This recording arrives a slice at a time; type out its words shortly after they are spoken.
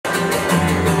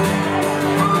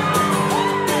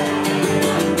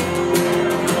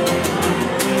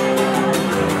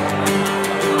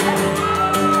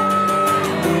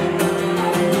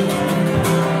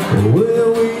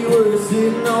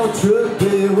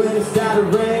when it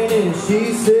started raining.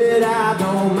 She said, I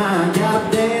don't mind,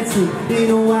 got dancing in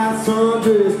a white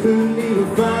sundress, couldn't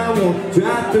even find one,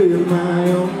 drive through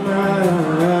my own mind.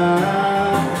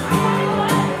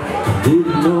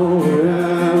 Didn't know where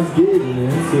I was getting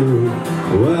into.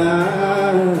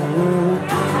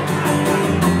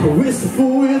 I wish the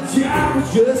four-wheel drive was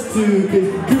just too, 'cause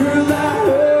girl, I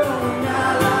heard on a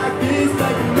night like this,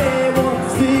 like a man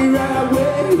wants to stay right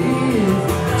where he is.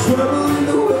 Trouble in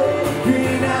the way,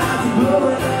 green eyes are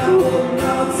blowing out, holding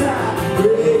on tight,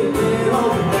 breaking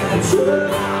open that truck,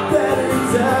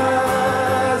 batteries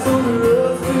eyes on the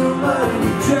road's too muddy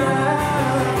to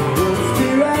drive. Wanna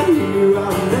stay right here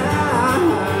all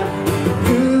night, the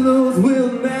pillows will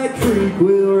in that creek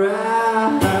will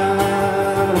ride.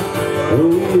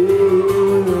 Oh yeah.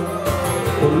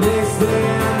 The next thing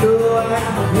I know, I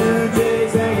had my blue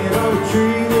jays hanging on the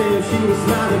tree limb. She was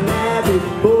smiling at me,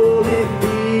 holding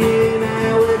me in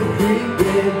and with a creek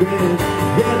bend.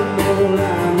 Get a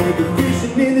moonlight, make it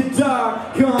fishing in the dark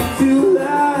come to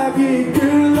life. Yeah,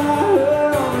 girl, I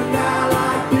heard on a night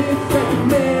like this, like a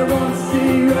man wants to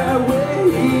stay right where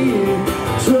he is.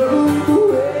 Trouble in the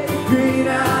way, green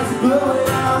eyes are glowing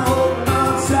out, holding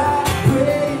on tight,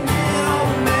 waiting on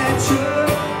that truck,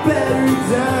 battery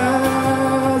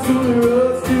eyes on the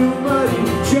road's too muddy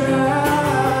to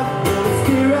drive. Wanna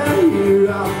stay right here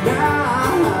all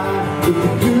night, if the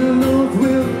pillows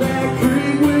will that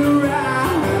creek will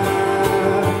ride.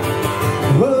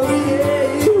 Oh yeah,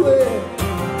 you will,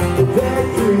 that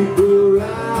creek will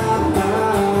ride.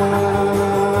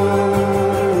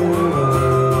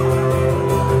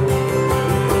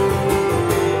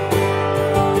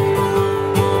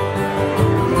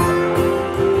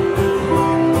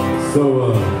 So,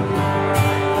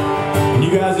 you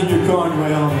guys in your car on your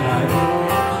way home tonight,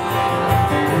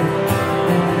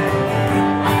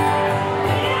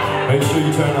 make sure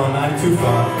you turn on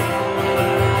 92.5.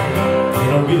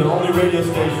 It'll be the only radio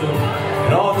station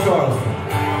in all of Charleston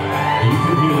and you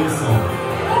can hear this song.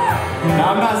 Now,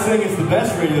 I'm not saying it's the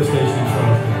best radio station in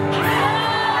Charleston,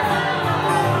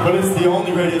 but it's the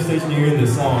only radio station you hear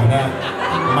this song, and that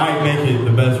might make it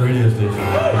the best radio station in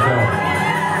Charleston.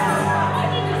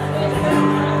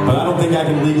 But I don't think I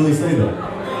can legally say that.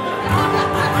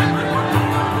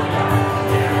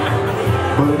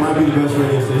 But it might be the best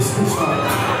radio station.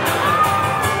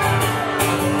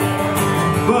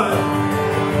 But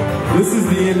this is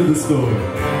the end of the story.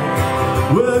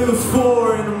 Well, it was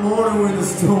 4 in the morning when the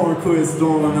storm quit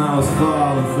storming. I was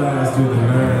falling fast through the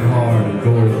iron hard and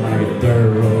going like a dirt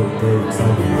road breaks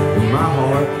in my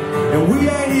heart. And we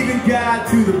ain't even got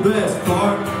to the best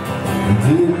part.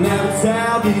 Didn't have a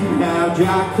towel, didn't have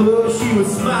dry clothes. She would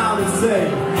smile and say,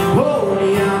 hold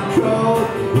me, I'm cold.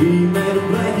 We made a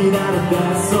blanket out of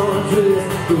that sundress.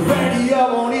 The radio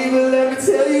won't even let me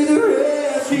tell you the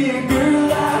rest. She a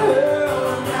girl I heard on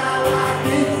a night like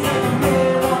this, like a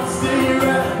man wants to stay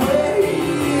right where he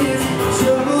is.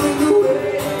 Trouble in the way,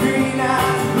 green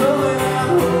eyes blowing out,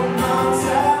 holding on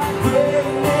tight,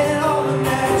 breaking over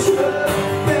that truck,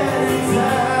 batteries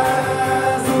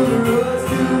eyes on the road's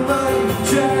too muddy to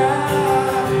drive.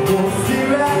 Won't stay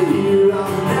right here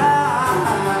all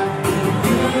night, the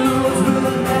girls will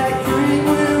in that creek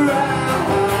will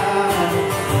ride.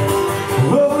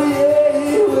 Oh yeah,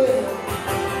 you will,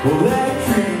 well that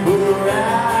creek will ride.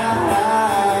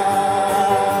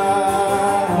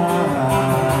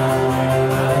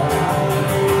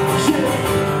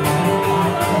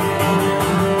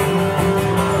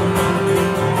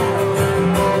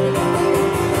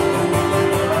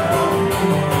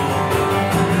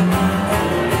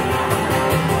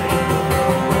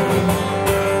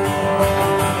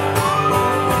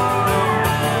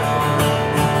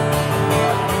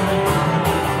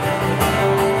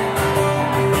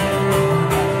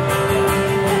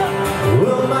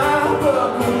 Well, my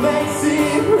buckle makes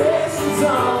impressions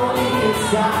on the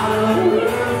inside of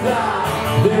her thigh.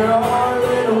 There are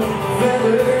little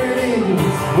feathered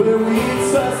engines where we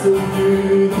tussle through